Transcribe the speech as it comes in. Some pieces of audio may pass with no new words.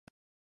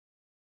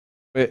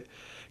with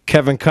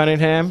Kevin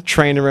Cunningham,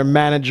 trainer and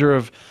manager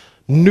of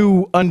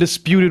new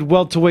undisputed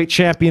welterweight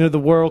champion of the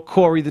world,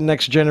 Cory the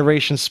Next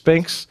Generation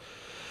Spinks.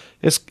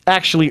 It's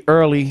actually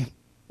early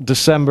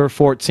December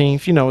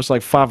 14th. You know, it's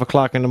like 5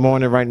 o'clock in the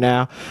morning right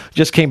now.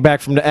 Just came back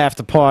from the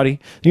after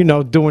party, you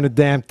know, doing the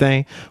damn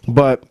thing.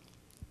 But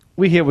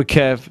we here with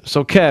Kev.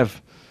 So,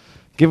 Kev,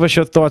 give us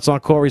your thoughts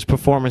on Cory's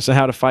performance and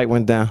how the fight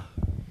went down.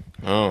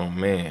 Oh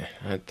man,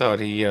 I thought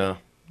he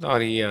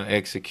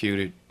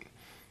executed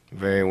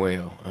very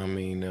well. I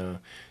mean,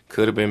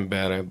 could have been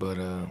better, but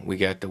we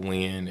got the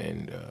win,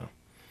 and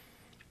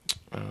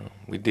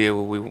we did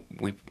what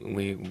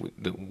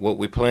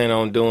we plan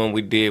on doing.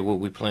 We did what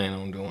we plan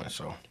on doing.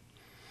 So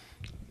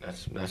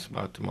that's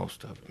about the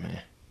most of it,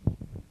 man.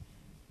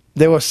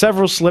 There were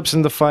several slips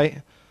in the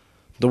fight.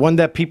 The one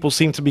that people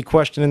seem to be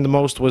questioning the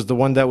most was the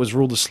one that was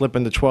ruled a slip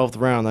in the 12th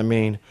round. I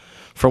mean,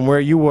 from where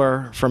you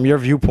were, from your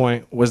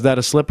viewpoint, was that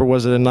a slip or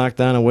was it a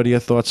knockdown? And what are your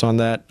thoughts on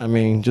that? I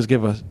mean, just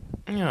give us.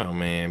 Oh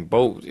man,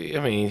 both.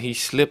 I mean, he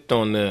slipped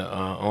on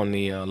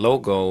the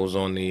logos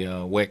on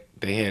the wet.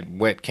 They had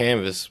wet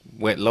canvas,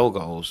 wet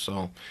logos.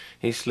 So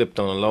he slipped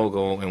on the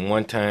logo, and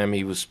one time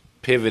he was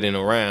pivoting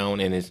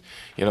around, and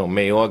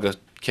Mayorga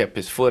kept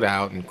his foot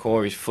out, and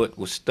Cory's foot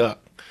was stuck,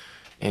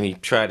 and he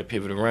tried to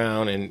pivot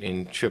around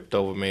and tripped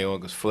over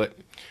Mayorga's foot,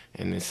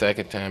 and the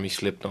second time he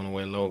slipped on the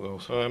wet logo.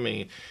 So I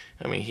mean,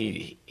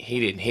 he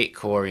didn't hit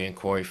Cory, and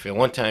Cory fell.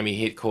 One time he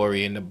hit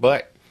Cory in the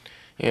butt,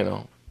 you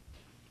know.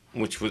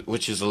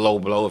 Which is a low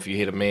blow if you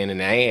hit a man in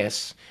the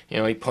ass. You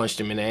know, he punched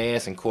him in the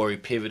ass, and Cory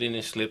pivoted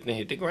and slipped and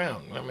hit the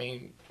ground. I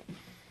mean,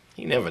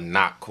 he never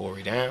knocked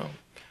Cory down.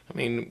 I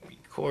mean,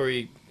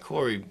 Cory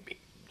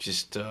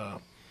just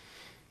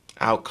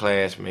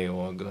outclassed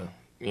Mayorga.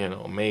 You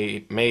know,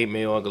 made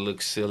Mayorga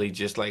look silly,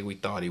 just like we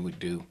thought he would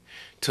do.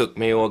 Took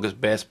Mayorga's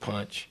best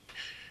punch,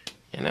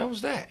 and that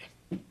was that.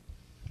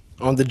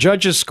 On the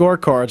judges'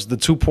 scorecards, the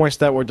 2 points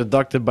that were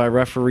deducted by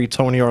referee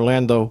Tony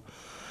Orlando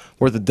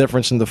were the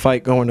difference in the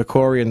fight going to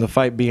Cory and the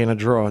fight being a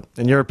draw.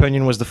 In your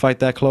opinion, was the fight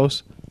that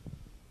close?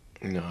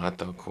 No, I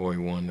thought Cory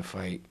won the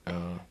fight.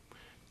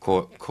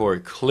 Cory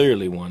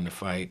clearly won the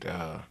fight.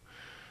 I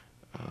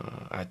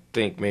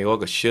think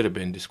Mayorga should have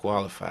been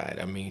disqualified.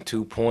 I mean,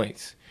 2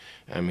 points.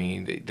 I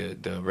mean,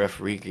 the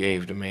referee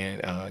gave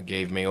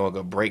Mayorga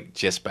a break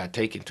just by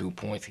taking 2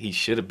 points. He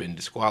should have been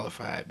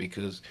disqualified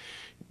because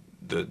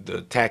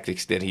the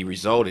tactics that he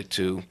resorted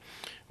to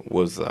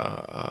was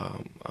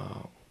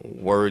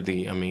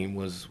worthy. I mean,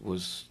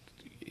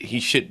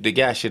 the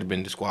guy should have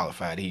been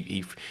disqualified.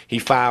 He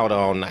fouled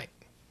all night.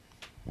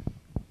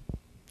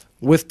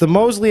 With the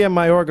Mosley and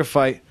Mayorga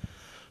fight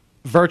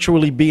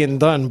virtually being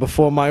done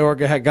before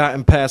Mayorga had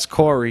gotten past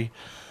Cory,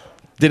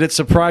 did it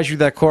surprise you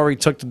that Cory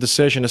took the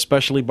decision,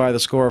 especially by the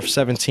score of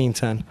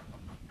 17-10?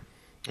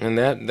 And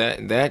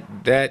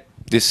that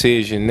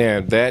decision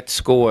there, that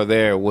score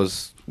there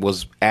was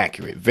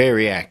accurate,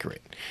 very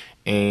accurate,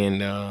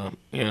 and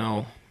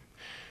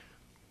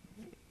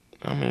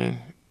I mean,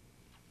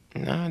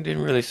 no, it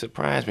didn't really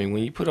surprise me.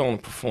 When you put on a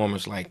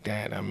performance like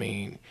that, I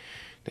mean,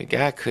 the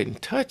guy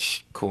couldn't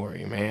touch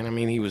Cory, man. I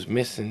mean, he was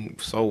missing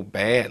so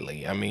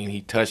badly. I mean, he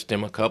touched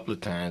him a couple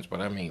of times,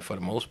 but I mean, for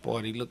the most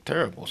part, he looked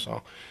terrible.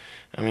 So,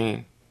 I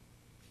mean,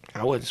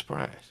 I wasn't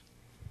surprised.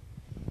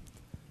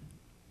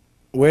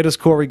 Where does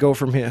Cory go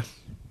from here?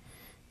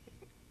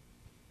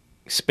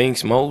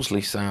 Spinks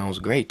Mosley sounds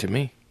great to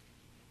me.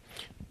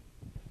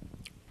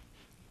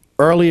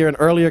 In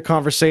earlier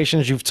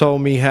conversations, you've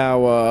told me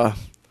how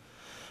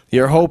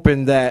you're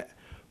hoping that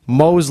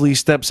Mosley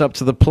steps up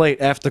to the plate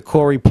after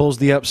Cory pulls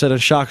the upset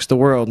and shocks the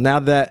world.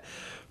 Now that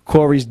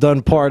Cory's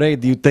done Part A,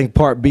 do you think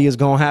Part B is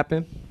going to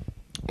happen?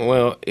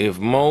 Well, if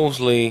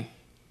Mosley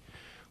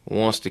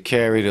wants to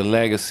carry the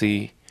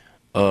legacy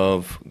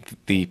of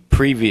the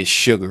previous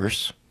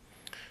Sugars,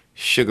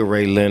 Sugar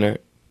Ray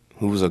Leonard,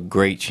 who was a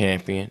great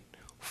champion,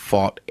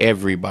 fought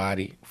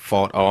everybody,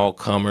 fought all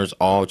comers,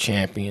 all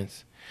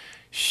champions.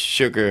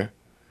 Sugar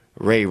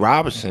Ray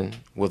Robinson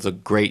was a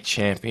great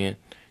champion,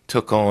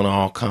 took on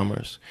all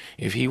comers.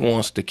 If he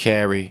wants to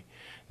carry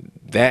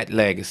that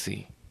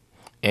legacy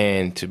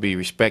and to be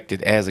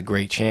respected as a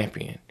great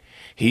champion,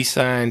 he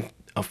signed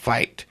a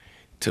fight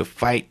to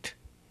fight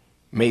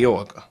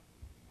Mayorga.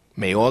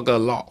 Mayorga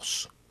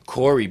lost.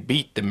 Cory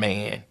beat the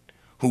man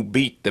who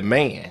beat the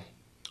man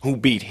who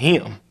beat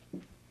him.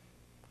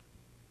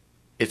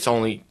 It's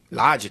only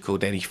logical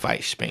that he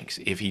fights Spinks.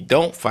 If he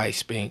don't fight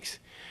Spinks,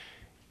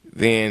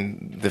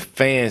 then the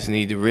fans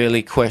need to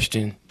really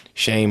question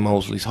Shane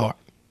Mosley's heart.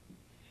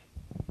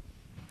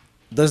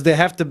 Does there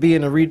have to be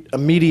an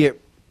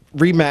immediate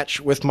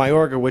rematch with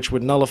Mayorga, which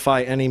would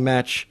nullify any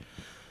match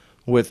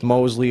with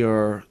Mosley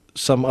or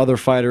some other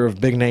fighter of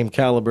big name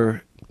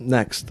caliber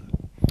next?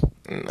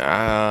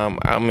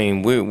 I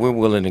mean, we're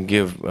willing to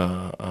give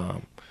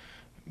Mayorga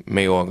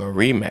a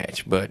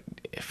rematch, but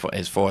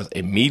as far as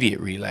immediate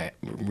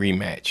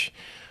rematch,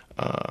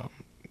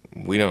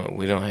 we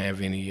don't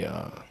have any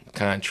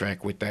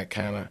contract with that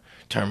kind of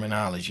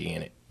terminology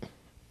in it.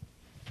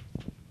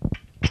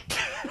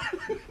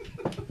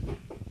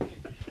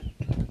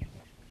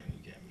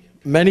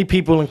 Many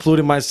people,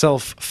 including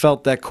myself,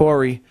 felt that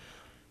Cory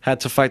had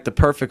to fight the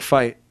perfect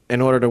fight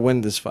in order to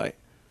win this fight.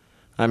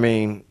 I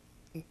mean,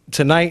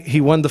 tonight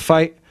he won the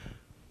fight,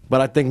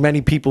 but I think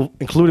many people,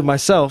 including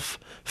myself,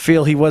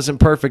 feel he wasn't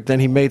perfect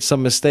and he made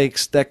some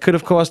mistakes that could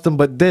have cost him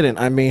but didn't.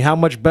 I mean, how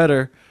much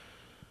better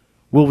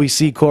will we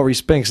see Cory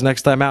Spinks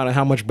next time out, and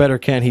how much better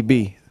can he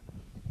be?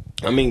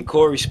 I mean,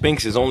 Cory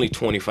Spinks is only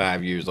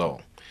 25 years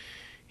old.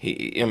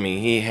 He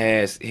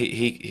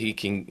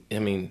can, I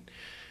mean,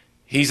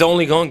 he's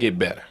only going to get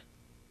better.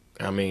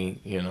 I mean,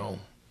 you know,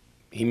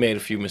 he made a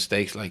few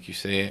mistakes, like you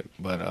said,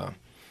 but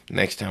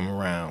next time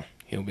around,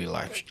 he'll be a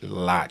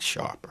lot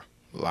sharper,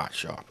 a lot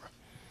sharper.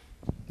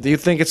 Do you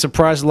think it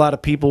surprised a lot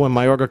of people when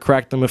Mayorga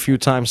cracked him a few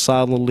times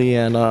solidly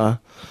and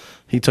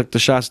he took the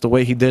shots the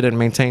way he did and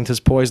maintained his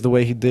poise the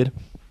way he did?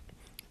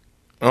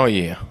 Oh,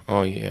 yeah.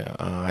 Oh, yeah.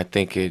 I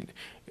think it,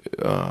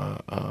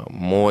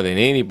 more than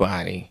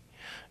anybody,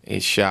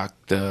 it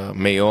shocked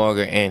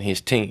Mayorga and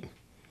his team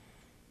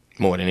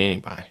more than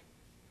anybody.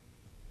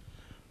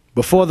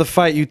 Before the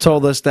fight, you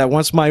told us that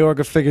once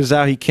Mayorga figures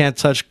out he can't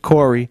touch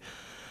Cory,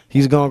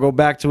 he's going to go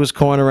back to his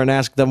corner and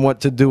ask them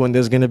what to do, and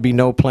there's going to be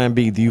no plan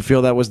B. Do you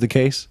feel that was the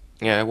case?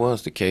 Yeah, it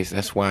was the case.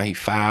 That's why he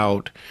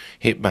fouled,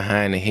 hit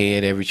behind the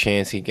head every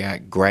chance he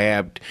got,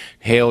 grabbed,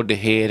 held the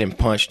head and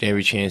punched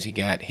every chance he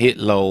got, hit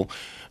low,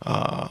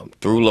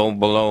 threw low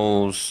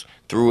blows,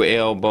 threw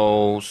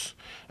elbows.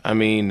 I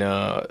mean,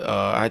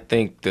 I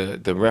think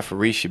the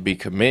referee should be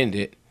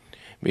commended.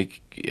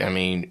 I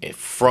mean,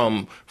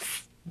 from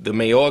the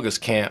Mayorga's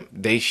camp,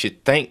 they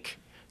should thank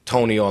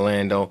Tony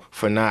Orlando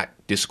for not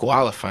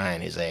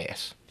disqualifying his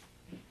ass.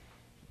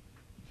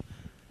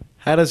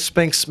 How does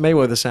Spinks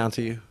Mayweather sound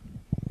to you?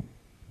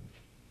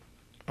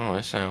 Oh,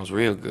 that sounds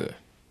real good.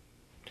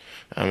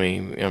 I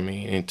mean,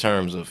 in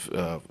terms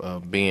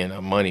of being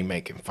a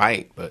money-making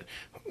fight, but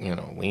you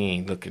know, we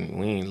ain't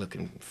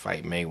looking to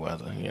fight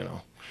Mayweather, you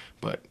know.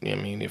 But I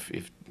mean, if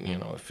you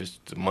know, if it's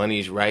the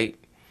money's right,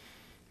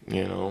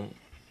 you know,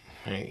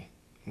 hey,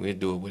 we'll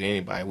do it with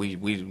anybody.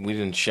 We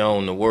done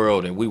shown the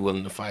world that we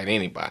willing to fight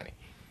anybody.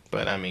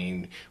 But I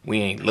mean,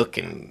 we ain't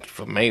looking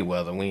for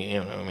Mayweather. We,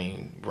 you know, I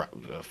mean,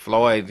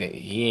 Floyd,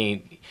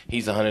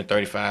 he's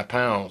 135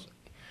 pounds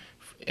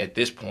at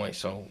this point,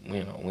 so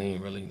you know, we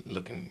ain't really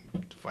looking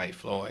to fight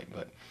Floyd.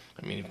 But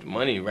I mean, if the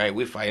money right,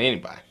 we fight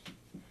anybody.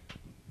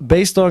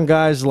 Based on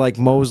guys like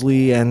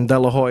Mosley and De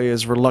La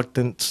Hoya's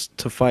reluctance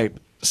to fight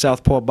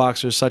southpaw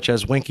boxers such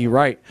as Winky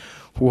Wright,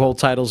 who hold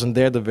titles in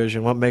their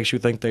division, what makes you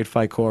think they'd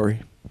fight Cory?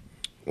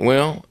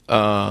 Well,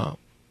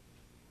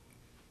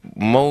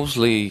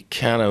 Mosley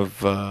kind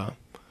of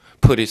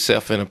put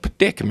himself in a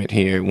predicament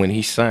here when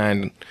he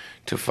signed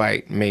to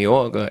fight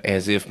Mayorga,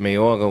 as if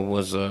Mayorga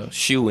was a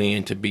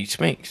shoe-in to beat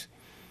Spinks.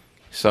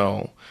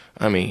 So,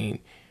 I mean,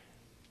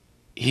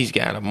 he's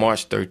got a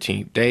March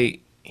 13th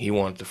date. He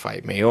wanted to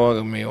fight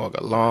Mayorga.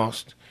 Mayorga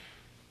lost.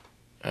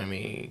 I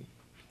mean,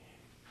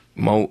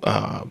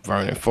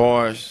 Vernon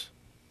Forrest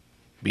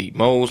beat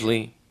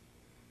Mosley.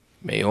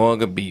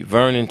 Mayorga beat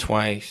Vernon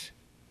twice.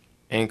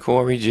 And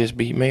Cory just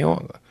beat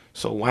Mayorga.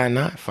 So why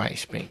not fight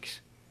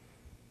Spinks?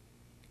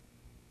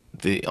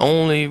 The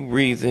only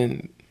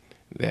reason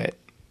that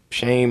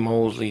Shane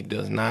Mosley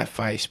does not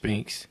fight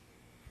Spinks,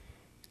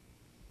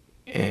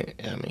 and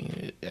I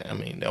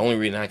mean, the only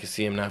reason I can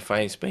see him not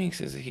fighting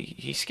Spinks is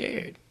he's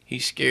scared.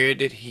 He's scared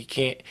that he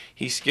can't.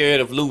 He's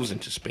scared of losing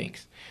to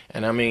Spinks.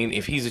 And I mean,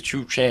 if he's a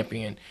true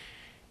champion,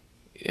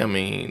 I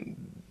mean,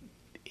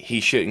 he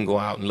shouldn't go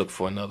out and look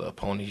for another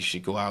opponent. He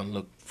should go out and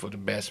look for the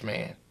best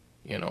man.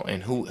 You know,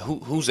 and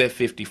who's at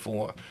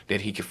 54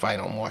 that he could fight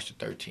on March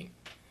the 13th?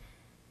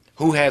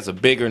 Who has a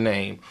bigger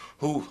name?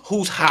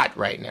 Who's hot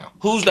right now?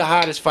 Who's the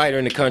hottest fighter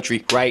in the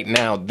country right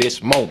now,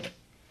 this moment?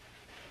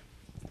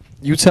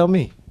 You tell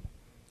me.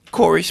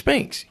 Cory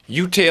Spinks.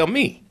 You tell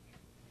me.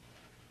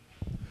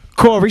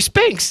 Cory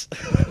Spinks.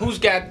 Who's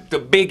got the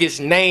biggest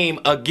name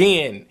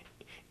again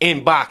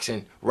in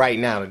boxing right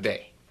now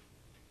today?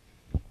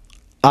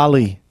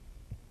 Ali.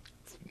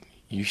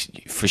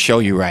 For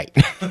sure, you're right.